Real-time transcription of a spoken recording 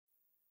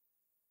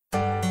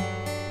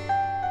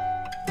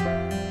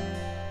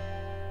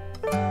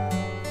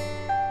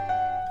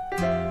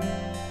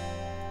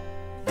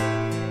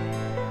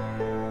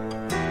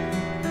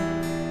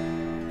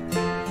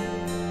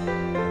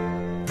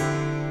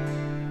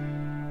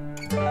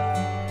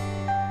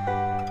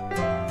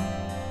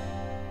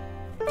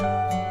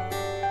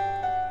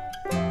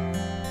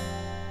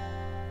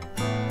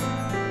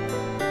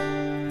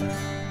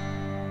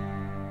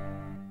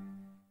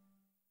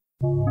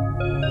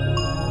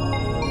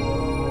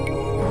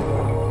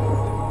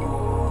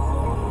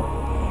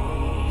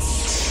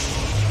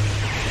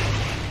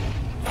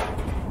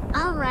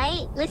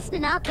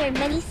Listen up, there are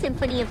many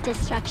Symphony of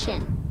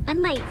Destruction.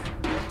 Unlike...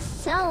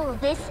 So,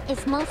 this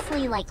is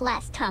mostly like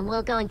last time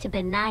we're going to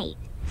the night.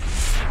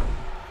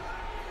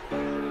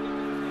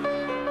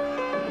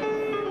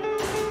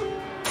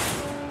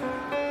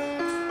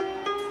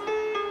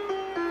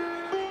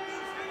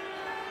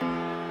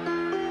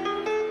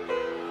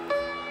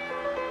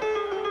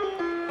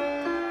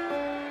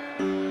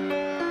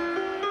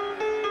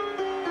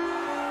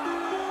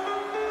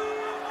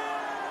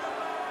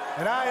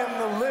 And I am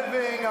the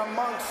living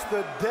amongst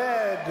the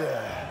dead.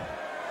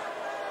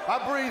 I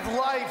breathe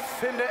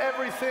life into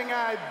everything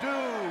I do,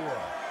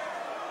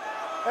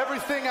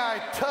 everything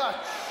I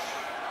touch.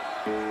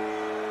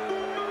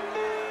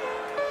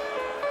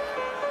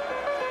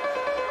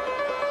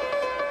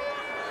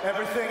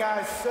 Everything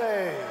I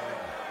say.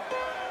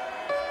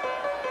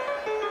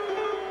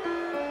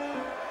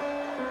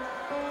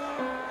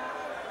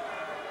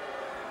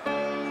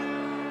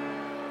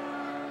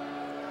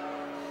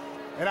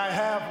 And I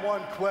have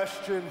one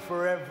question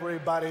for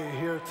everybody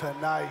here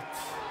tonight.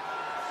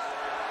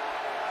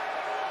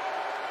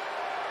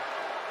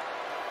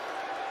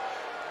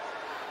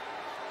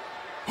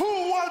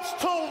 Who wants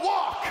to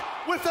walk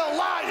with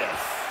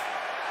Elias?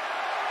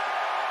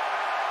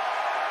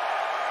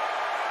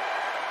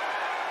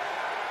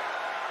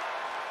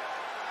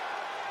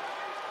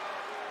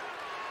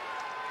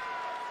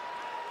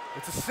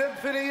 It's a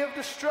Symphony of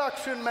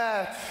Destruction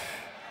match.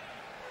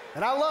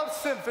 And I love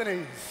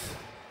symphonies.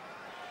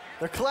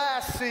 They're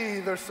classy,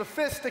 they're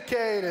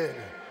sophisticated.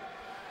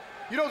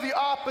 You know, the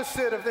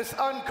opposite of this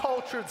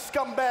uncultured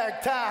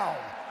scumbag town.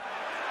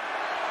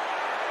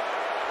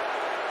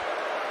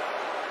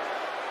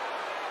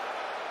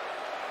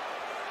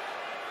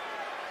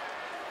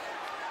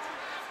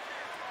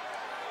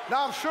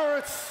 Now, I'm sure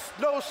it's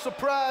no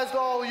surprise to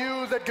all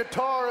you that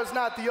guitar is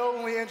not the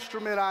only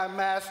instrument I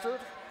mastered.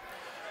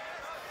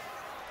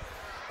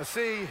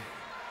 See,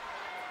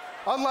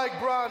 unlike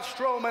Braun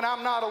Strowman,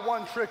 I'm not a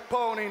one-trick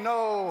pony,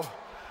 no.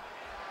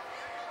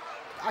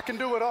 I can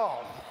do it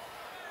all.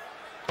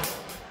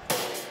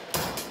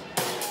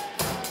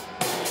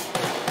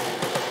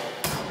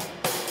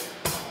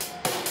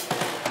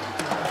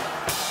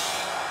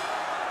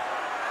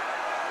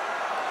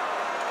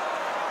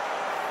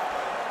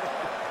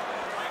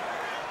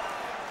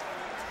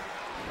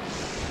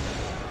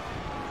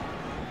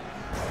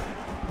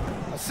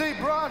 See,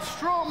 Braun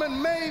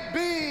Strowman may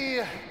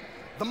be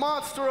the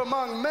monster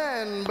among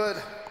men, but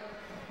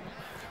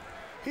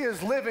he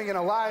is living in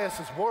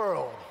Elias's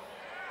world.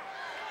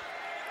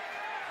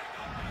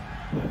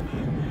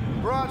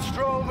 Braun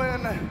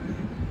Strowman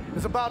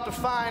is about to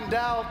find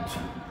out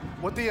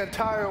what the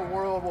entire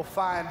world will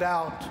find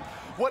out.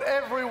 What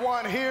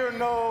everyone here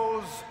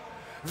knows,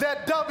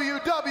 that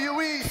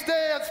WWE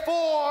stands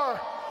for...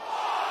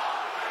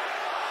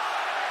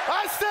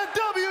 I said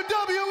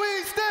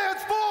WWE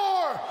stands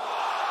for...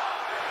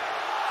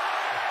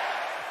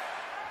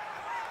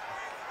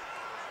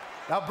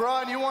 Now,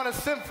 Braun, you want a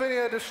Symphony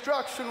of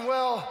Destruction?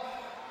 Well,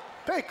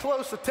 pay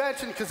close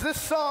attention, because this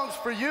song's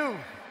for you.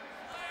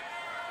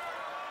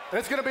 And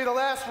it's going to be the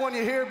last one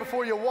you hear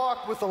before you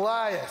walk with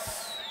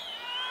Elias.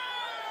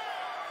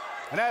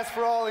 And as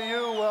for all of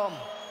you, well,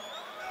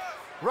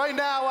 right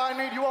now I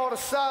need you all to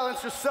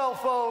silence your cell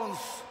phones,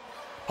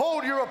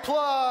 hold your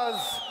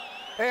applause,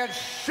 and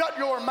shut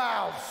your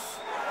mouths.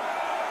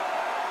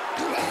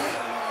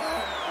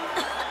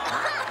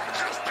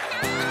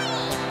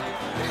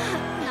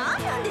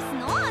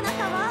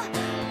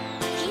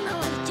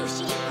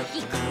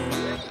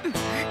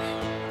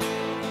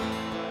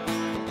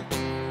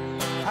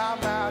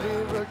 I'm out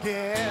here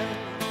again.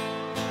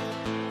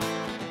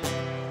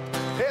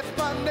 It's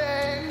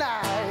Monday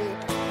night.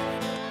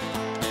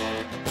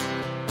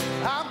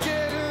 I'm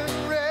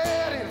getting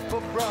ready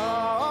for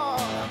Braun,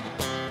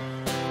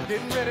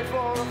 getting ready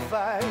for a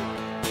fight.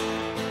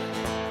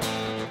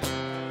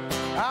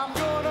 I'm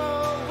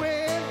gonna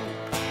win,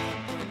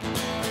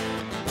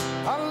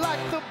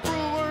 unlike the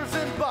Brewers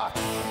and Bucks.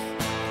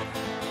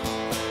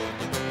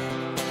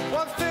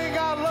 One thing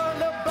I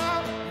learned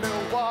about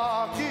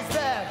Milwaukee's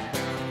that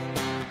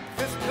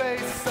this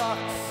place sucks.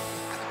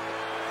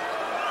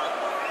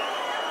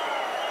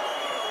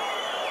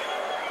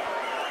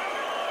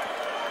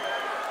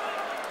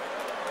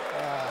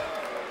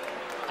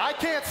 I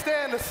can't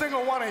stand a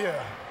single one of you.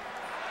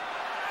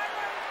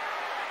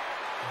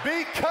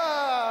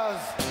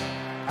 Because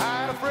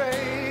I'm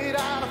afraid,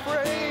 I'm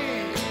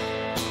afraid.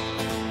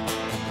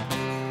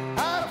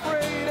 I'm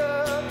afraid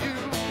of you.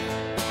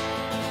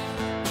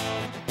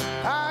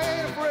 I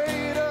ain't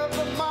afraid of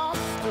the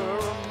monster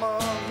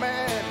among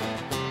men,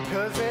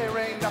 'cause there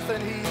ain't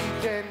nothing he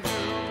can do.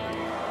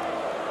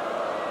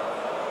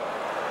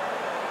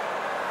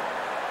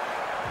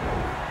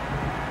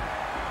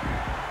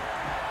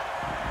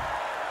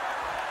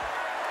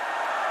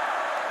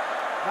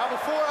 Now,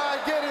 before I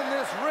get in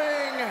this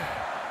ring,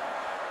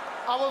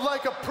 I would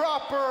like a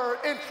proper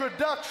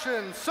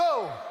introduction.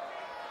 So,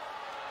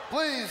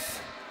 please,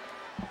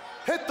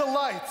 hit the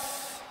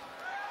lights.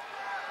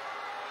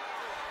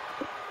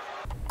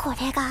 こ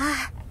れが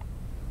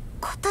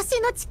今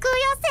年の地区予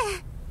選エ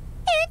ント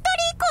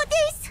リー校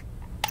です。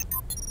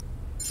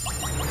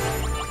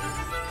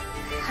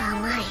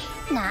甘い。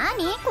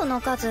何この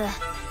数。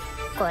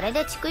これ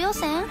で地区予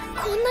選？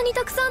こんなに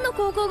たくさんの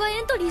高校がエ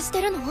ントリーして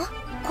るの？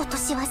今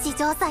年は史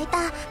上最多、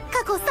過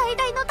去最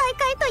大の大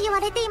会と言わ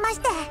れていまし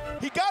て。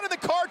He got in the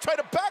car, tried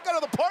to back out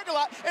of the parking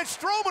lot, and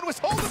Strowman was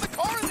holding the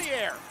car in the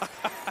air.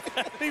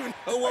 I don't even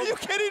know. Are you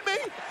kidding me?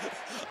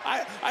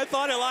 I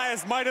thought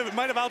Elias might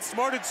have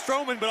outsmarted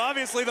Strowman, but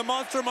obviously the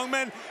monster among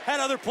men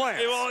had other plans.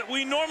 Hey, well,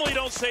 we normally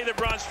don't say that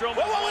Braun Strowman.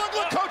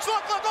 Look, coach,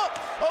 look,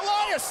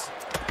 Elias.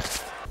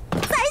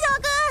 最上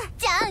君、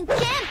じゃんけん。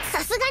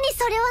さすがに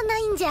それはな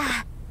いんじゃ。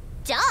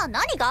じゃあ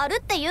何がある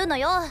っていうの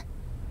よ。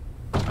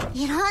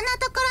いろんな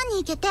ところ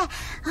に行けて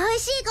美味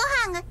しいご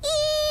飯がいっ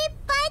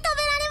ぱい食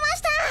べられま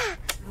した。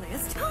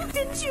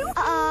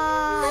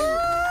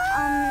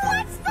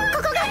こ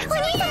こがお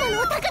兄様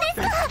のお宅です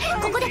か？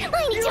ここで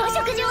毎日お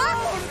食事を？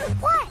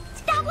 What?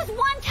 That was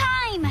one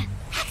time!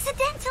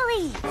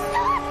 Accidentally!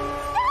 Stop!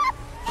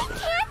 I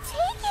can't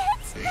take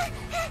it!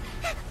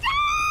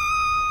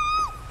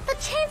 The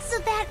chances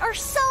of that are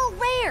so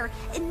rare.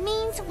 It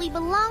means we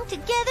belong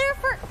together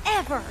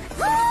forever.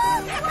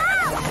 Wow!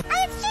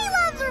 And she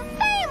loves her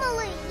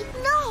family!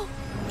 No!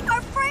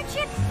 Our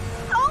friendship's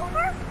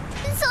over?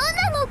 そん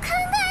なの考え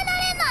ら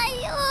れない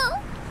よ。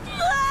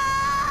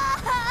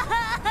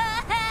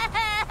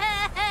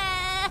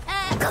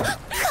か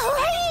わ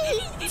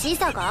いい。チ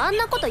サがあん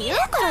なこと言う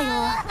からよ。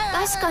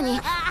確か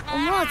に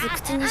思わず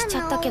口にしち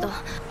ゃったけど。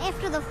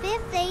After the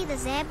fifth day, the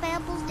Zap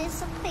apples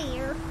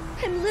disappear.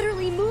 I'm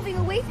literally moving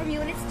away from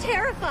you and it's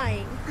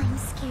terrifying. I'm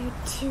scared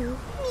too.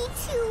 Me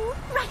too.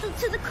 Rattled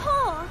to the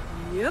core.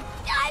 Yep.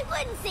 I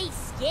wouldn't say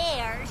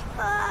scared.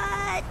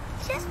 But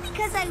just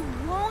because I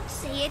won't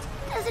say it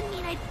doesn't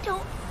mean I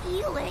don't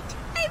feel it.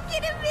 I'm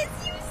gonna miss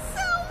you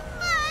so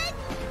much.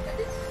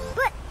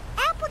 But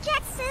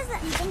Applejack says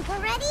that you think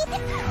we're ready?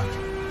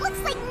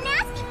 Looks like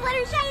Nasty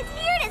Fluttershy is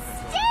here to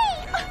stay.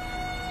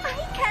 I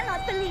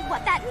cannot believe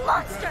what that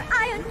monster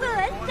Iron Bull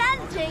has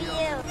done to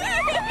you.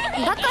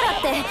 だから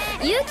って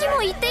勇気も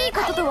言っていい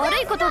ことと悪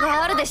いこと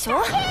があるでし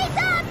ょ。He's a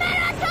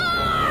Minotaur!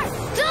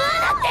 どう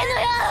なってんの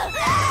よ。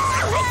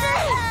こいつ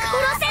殺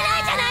せな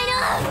いじゃないの。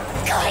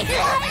こいつ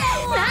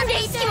なんで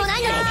意識もな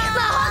いのに魔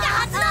法が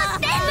発動し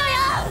てんのよ。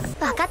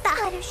分かった。ダ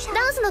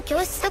ンスの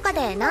教室とか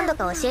で何度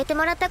か教えて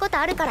もらったこと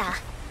あるから。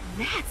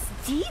That's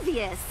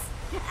devious.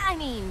 I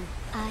mean,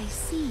 I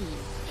see.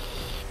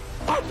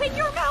 Open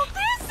your mouth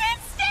this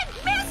instant,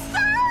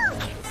 mister!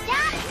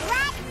 Stop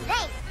right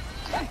there.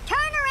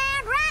 Turn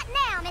around right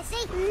now,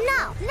 Missy.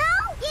 No,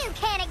 you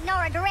can't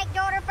ignore a direct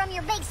order from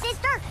your big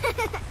sister.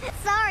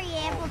 Sorry,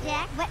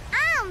 Applejack, but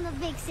I'm the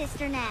big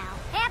sister now.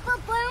 Apple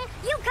Bloom,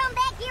 you come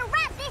back here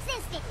right this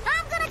instant.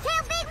 I'm gonna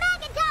tell Big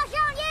Macintosh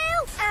on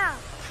you. Oh,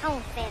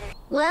 Tone Feather.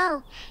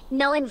 Well,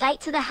 no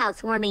invite to the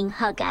housewarming,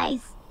 huh, guys?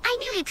 I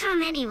knew you'd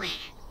come anyway.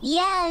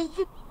 Yes.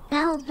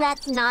 Well,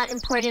 that's not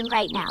important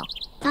right now.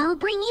 I'll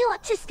bring you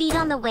up to speed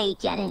on the way,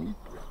 Gettin.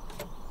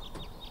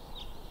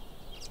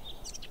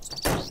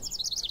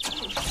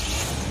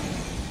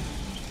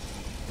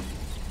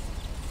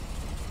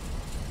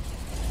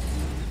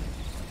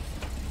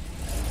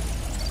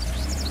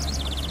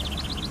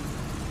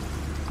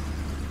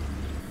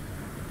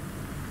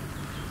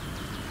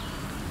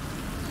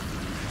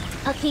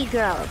 Okay,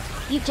 girls,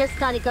 you just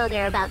gotta go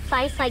there about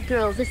Fireside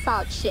Girls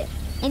assault ship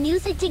and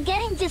use it to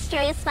get and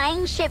destroy a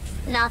spying ship's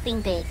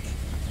nothing big.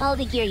 All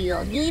the gear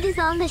you'll need is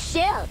on the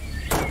ship.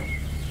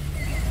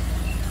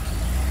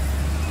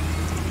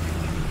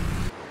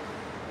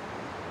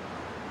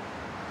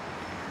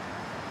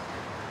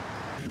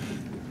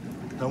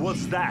 Now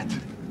what's that?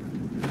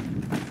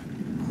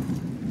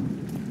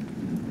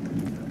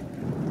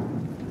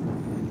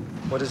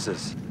 What is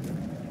this?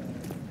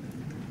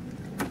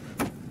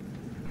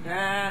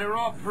 They're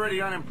all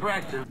pretty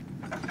unimpressive.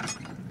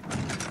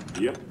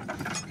 Yep.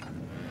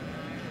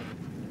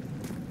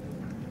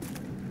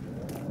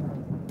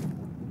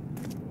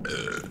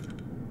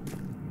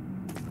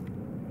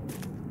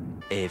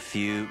 A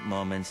few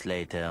moments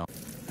later.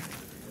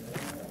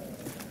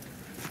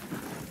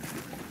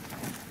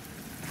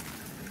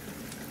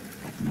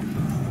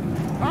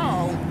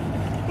 Oh!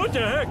 What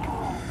the heck?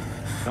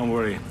 Don't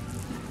worry.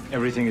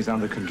 Everything is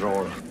under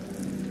control.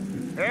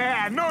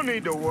 Yeah, no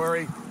need to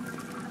worry.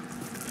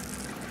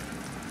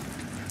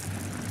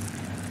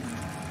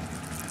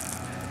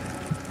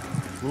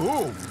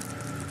 Ooh.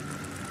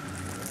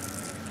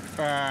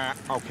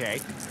 Okay.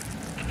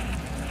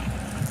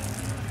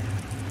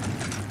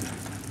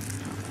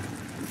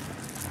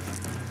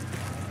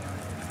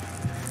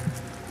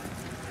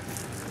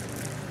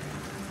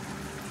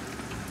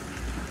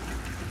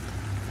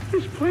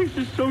 This place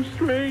is so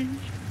strange.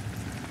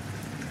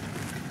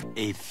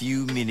 A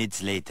few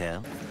minutes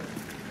later.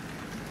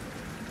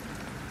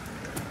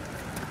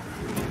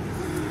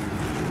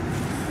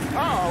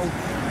 Uh-oh.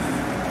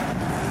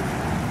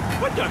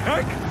 What the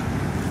heck?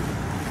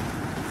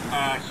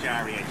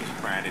 Sorry, I just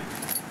farted.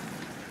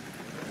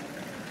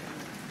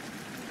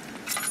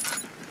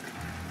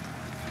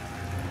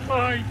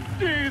 I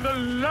see the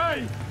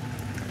light!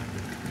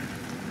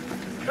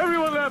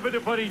 Everyone laugh at the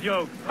funny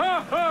joke.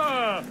 Ha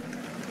ha!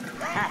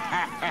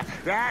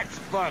 That's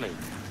funny.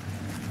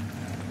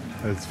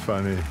 That's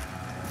funny.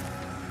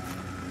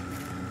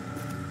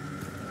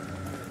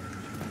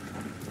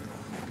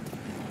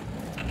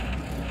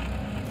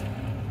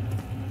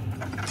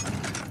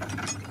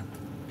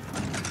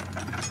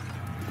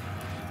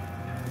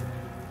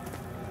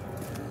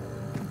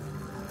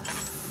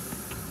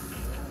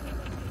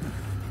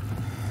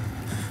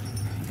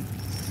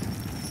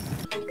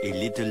 A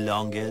little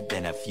longer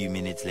than a few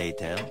minutes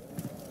later.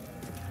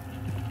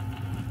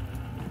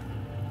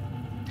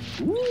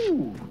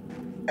 Ooh.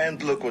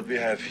 And look what we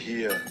have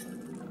here.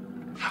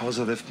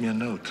 Hauser left me a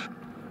note.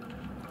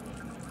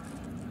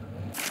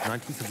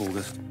 19th of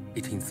August,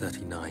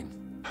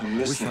 1839. I'm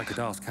Wish listening. I could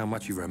ask how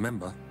much you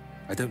remember.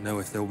 I don't know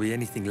if there'll be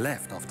anything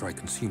left after I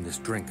consume this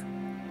drink.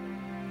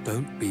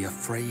 Don't be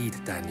afraid,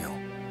 Daniel.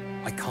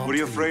 I can't What are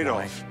you tell afraid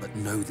why, of? but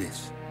know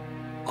this.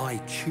 I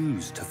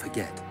choose to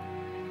forget.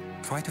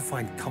 Try to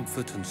find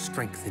comfort and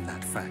strength in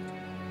that fact.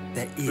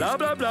 There is Blah,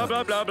 blah, a blah,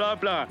 blah, purpose. blah, blah,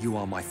 blah. You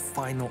are my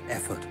final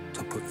effort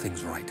to put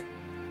things right. God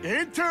willing,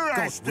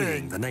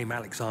 Interesting. the name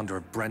Alexander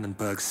of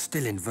Brandenburg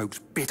still invokes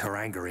bitter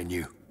anger in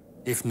you.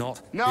 If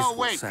not, No, this will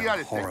wait, the sound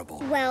other thing.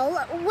 horrible. Well,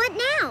 what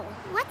now?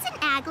 What's an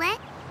aglet?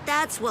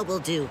 That's what we'll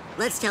do.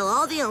 Let's tell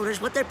all the owners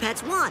what their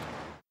pets want.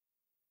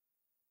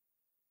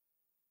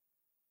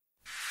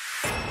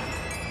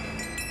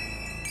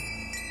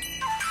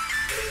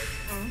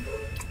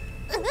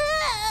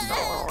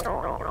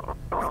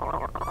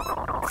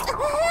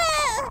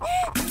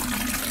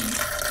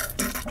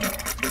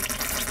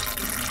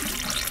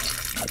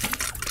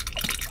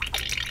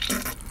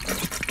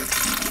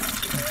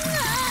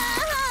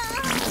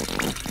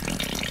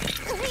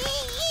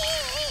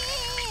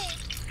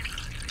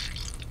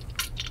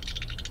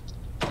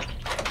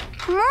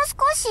もう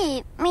少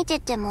し見て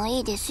ても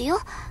いいですよ。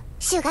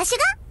シュガシュ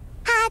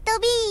ガハート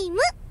ビーム。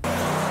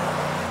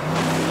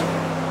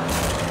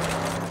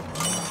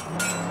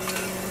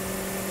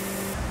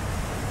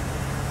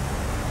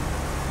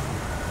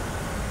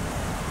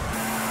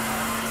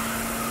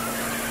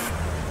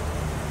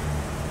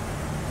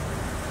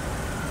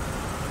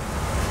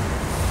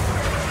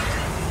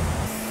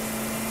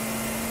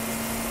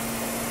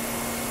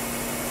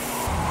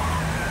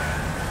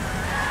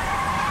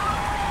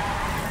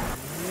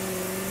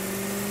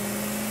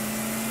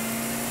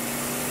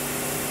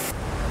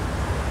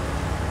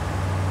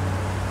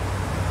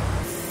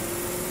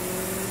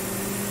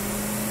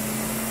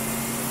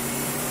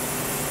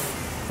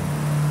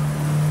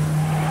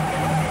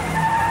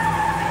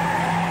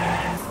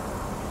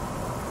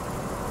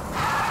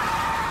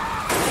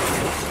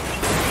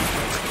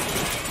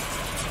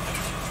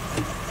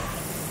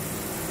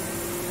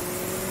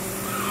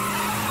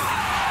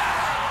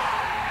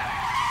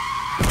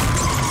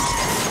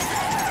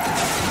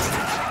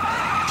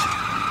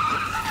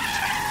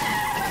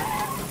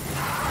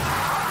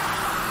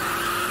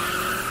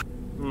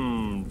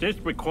This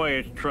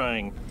requires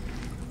trying.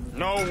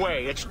 No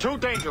way, it's too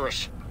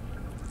dangerous.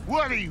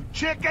 What are you,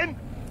 chicken?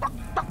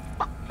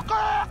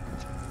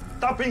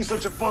 Stop being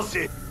such a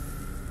pussy.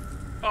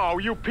 Oh,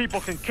 you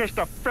people can kiss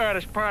the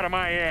fattest part of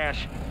my ass.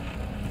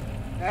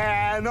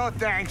 No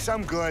thanks,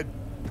 I'm good.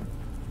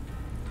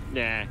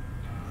 Nah.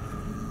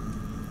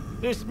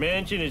 This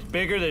mansion is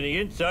bigger than the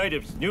inside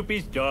of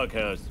Snoopy's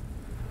doghouse.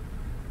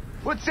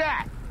 What's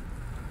that?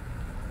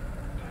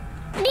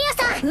 リオ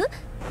さん、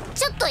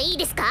ちょっといい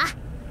ですか？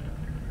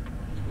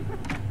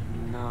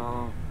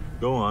 No.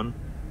 Go on.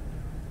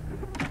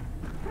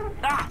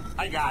 Ah,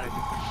 I got it.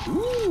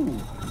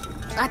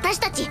 私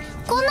たち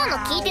こんなの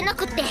聞いてな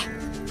くって、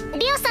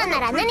リオさんな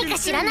ら何か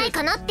知らない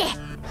かなって。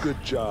 Good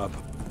job.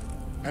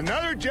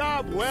 Another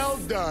job well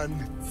done.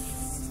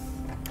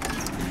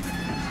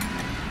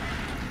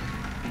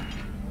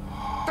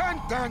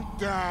 Dun dun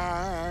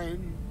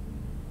dun.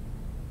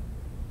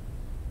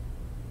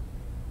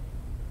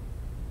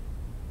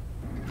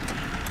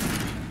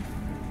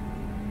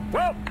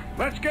 Well,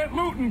 let's get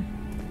looting.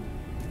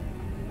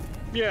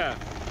 Yeah.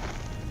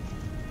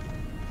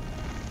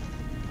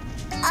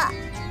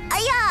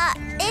 いや、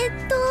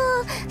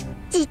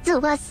実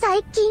は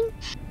最近。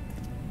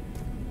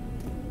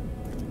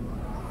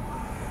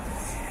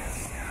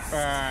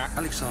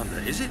Alexander,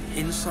 is it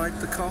inside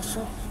the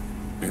castle?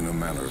 In a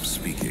manner of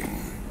speaking.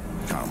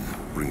 Come,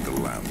 bring the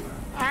lamp.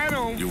 I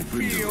don't You've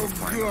been to feel the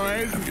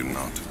refinery, good. have you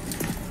not?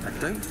 I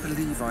don't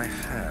believe I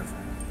have.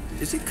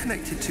 Is it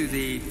connected to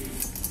the...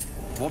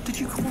 what did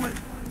you call it?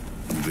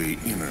 The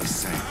inner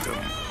sanctum.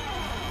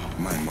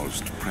 My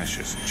most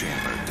precious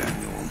chamber,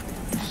 Daniel.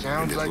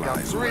 Sounds like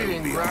a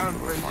breeding ground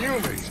for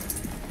humans.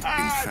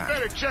 I fact,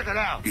 better check it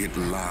out. It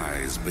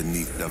lies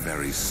beneath the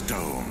very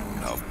stone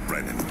of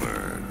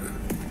Brandenburg.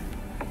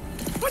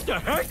 What the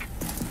heck?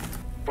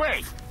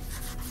 Wait.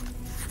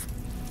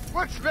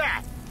 What's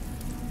that?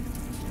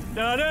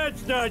 Now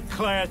that's not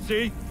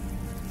classy.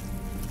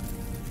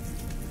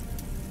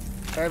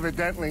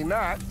 Evidently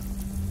not.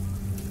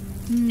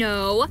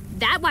 No,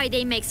 that's why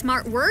they make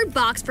smart word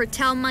box for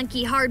tell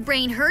monkey hard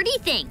brain hurdy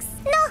things.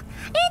 No,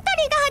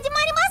 entryが始ま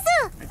りま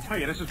す。 I tell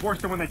you, this is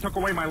worse than when they took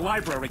away my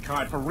library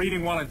card for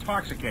reading while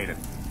intoxicated.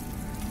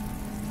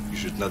 You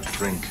should not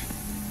drink.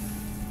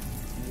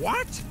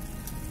 What?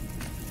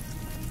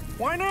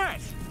 Why not?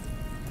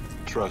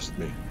 Trust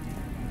me.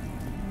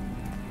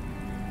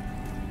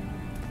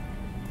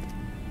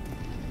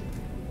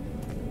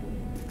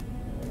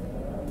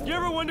 You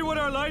ever wonder what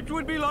our lives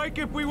would be like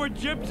if we were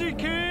Gypsy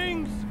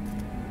Kings?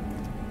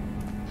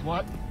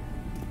 What?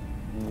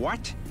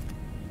 What?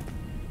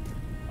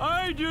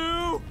 I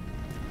do!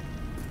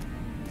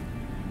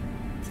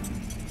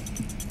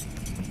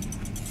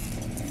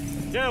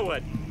 Now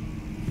what?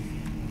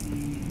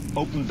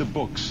 Open the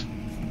books.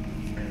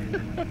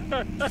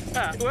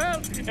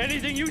 Well,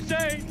 anything you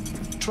say.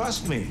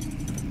 Trust me.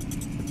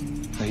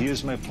 Now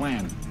here's my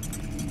plan.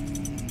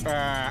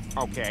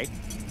 Okay.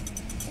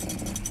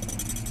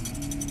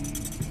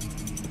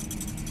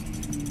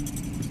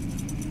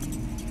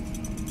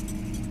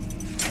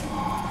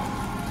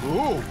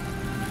 Ooh!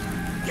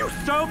 You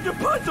solved the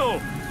puzzle!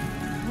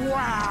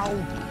 Wow!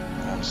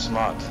 I'm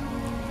smart.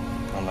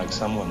 Unlike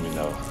someone we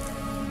know.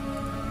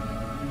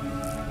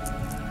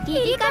 リ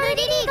リカルリ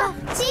リーが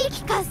地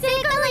域活性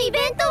化のイ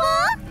ベントを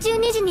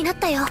12時になっ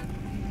たよ。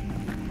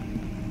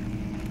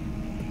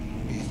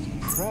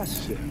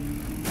Impressive.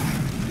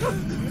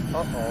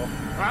 Uh-oh.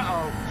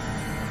 Uh-oh.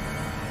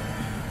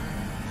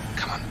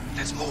 Come on,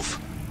 let's move.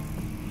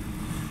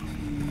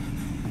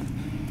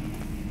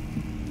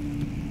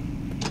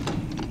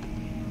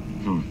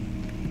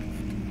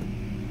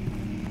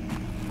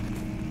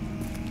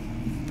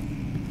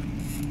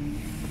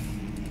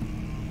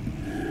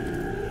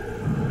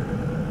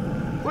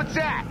 What's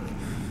that?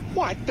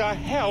 What the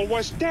hell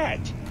was that?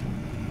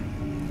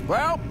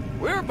 Well,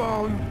 we're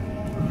boned.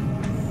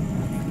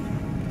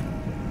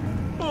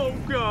 Oh,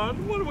 God,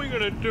 what are we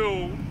gonna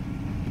do?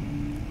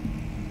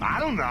 I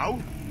don't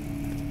know.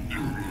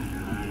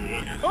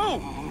 Oh!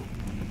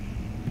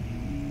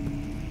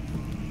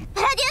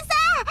 プロデューサ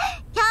ー、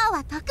今日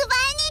は特売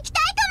に行き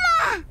たいか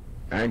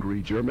も。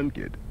 Angry German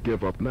kid,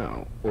 give up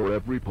now, or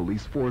every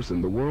police force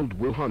in the world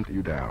will hunt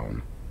you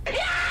down.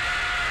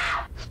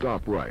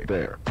 Stop right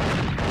there.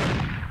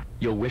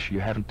 You'll wish you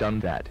hadn't done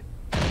that.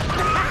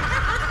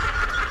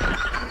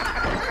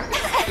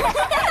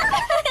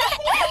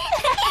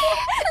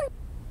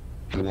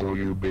 Hello,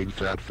 you big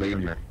fat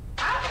failure.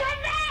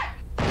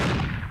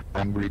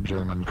 Angry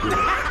German kid.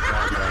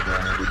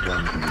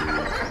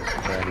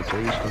 Had a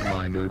taste of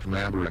my new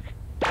fabric.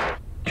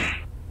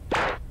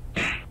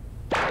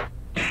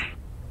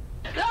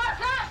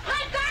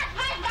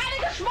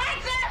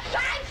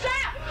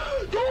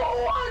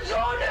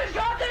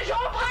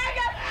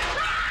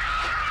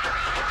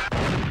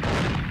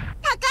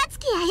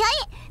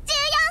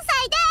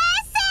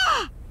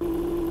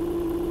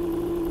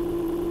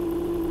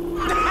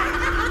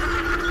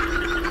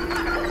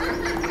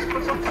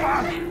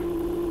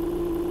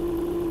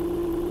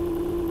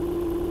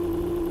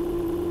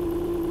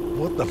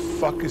 What the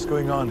fuck is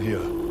going on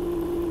here?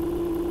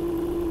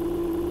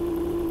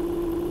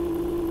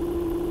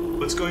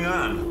 What's going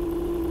on?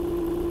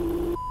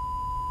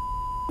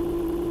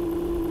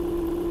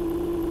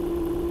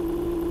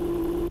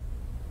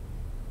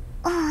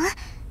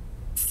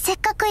 せっ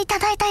かくいた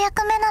だいた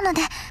役目なの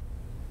で。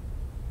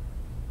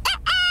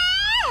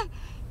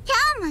今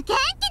日も元気です。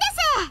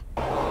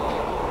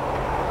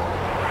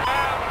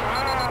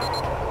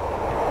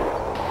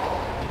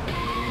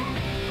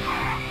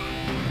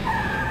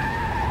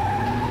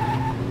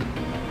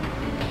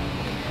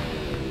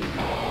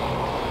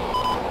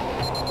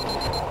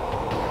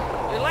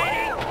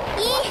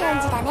いい返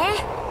事だね。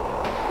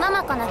マ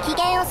マ子の機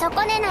嫌を損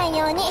ねない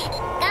ように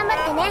頑張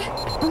って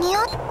ね。似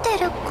合って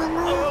るか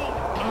な。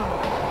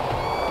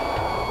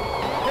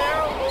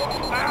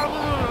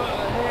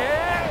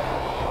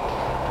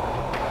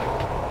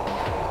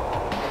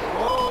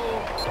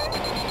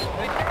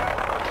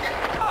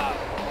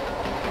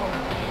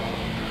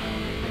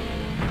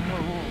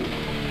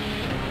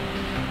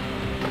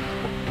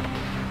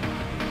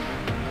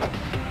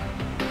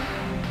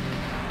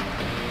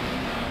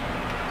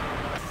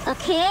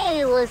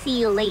Okay, we'll see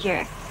you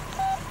later.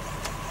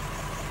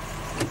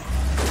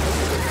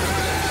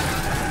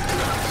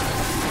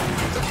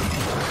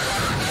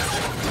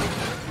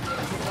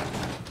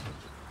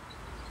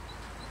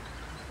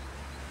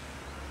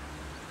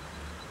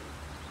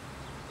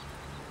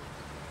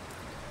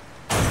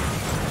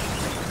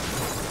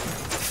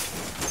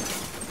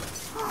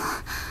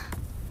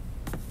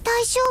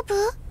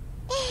 Daijoubu?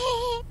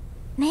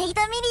 メイ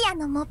ドミリア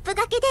のモップ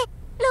がけで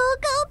廊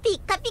下をピ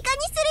ッカピカ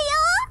にするよ。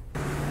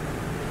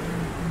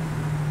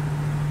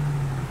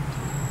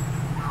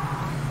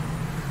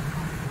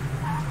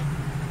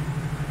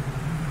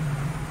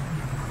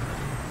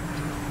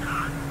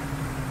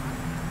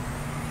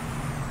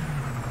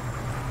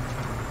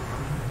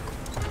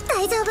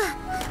大丈夫、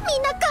み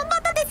んな頑張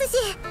ったですし。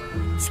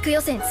地区予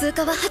選通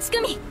過は8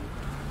組。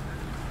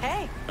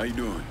Hey. How you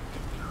doing?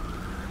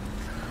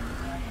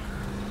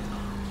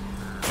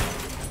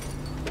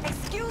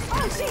 Excuse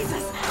Oh,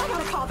 Jesus! I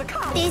gotta call the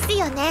cops! です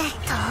よね。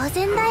当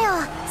然だ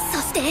よ。そ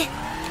して。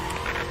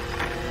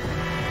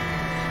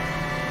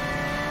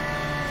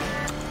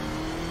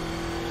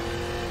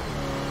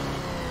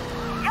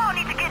Y'all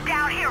need to get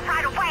down here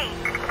right away.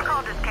 The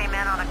call just came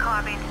in on a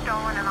car being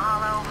stolen in the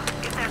hollow.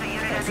 If there's a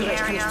unit in the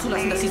Vielleicht kann area, ich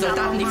zulassen, dass die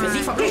Soldaten, die für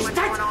Sie verbringen.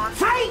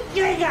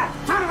 Feindlinge!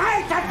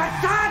 Verreiter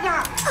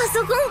Versager! パソ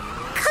コン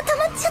固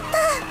まっちゃった。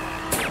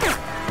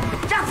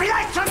Ja,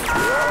 vielleicht schon.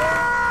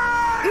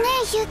 ね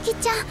えゆき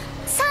ちゃん、3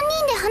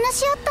人で話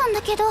し合ったん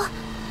だけど、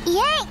イエ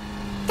イ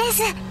で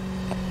す。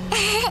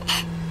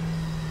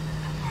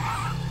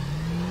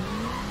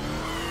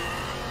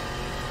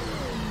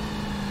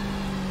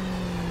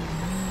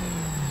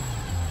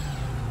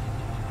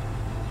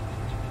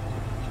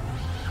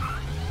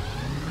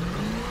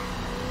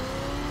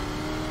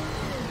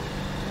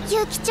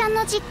ゆきちゃん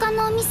の実家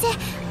のお店、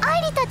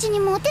愛梨たちに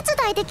もお手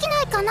伝いでき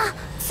ないかな。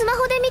スマ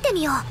ホで見て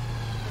みよう。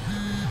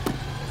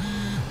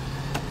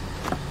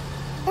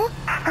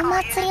お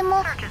祭り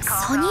も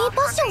ソニー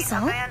パッションさ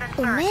ん、お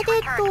めでと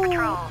う。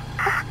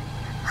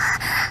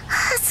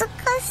恥ずか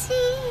し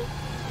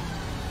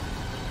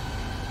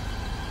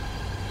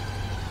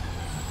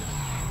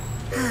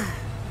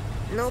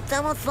い。No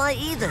thermal flight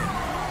either.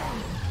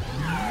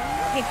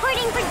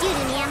 Reporting for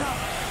duty, ma'am.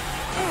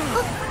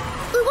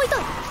 動いた。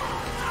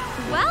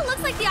 Well,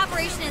 looks like the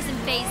operation is in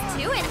phase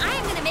 2, and I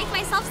am gonna make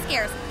myself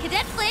scarce.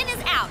 Cadet Flynn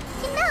is out.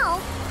 You know,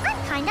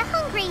 I'm kinda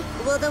hungry.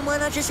 Well, then why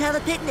not just have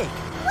a picnic?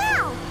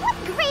 Wow, what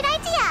great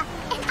idea!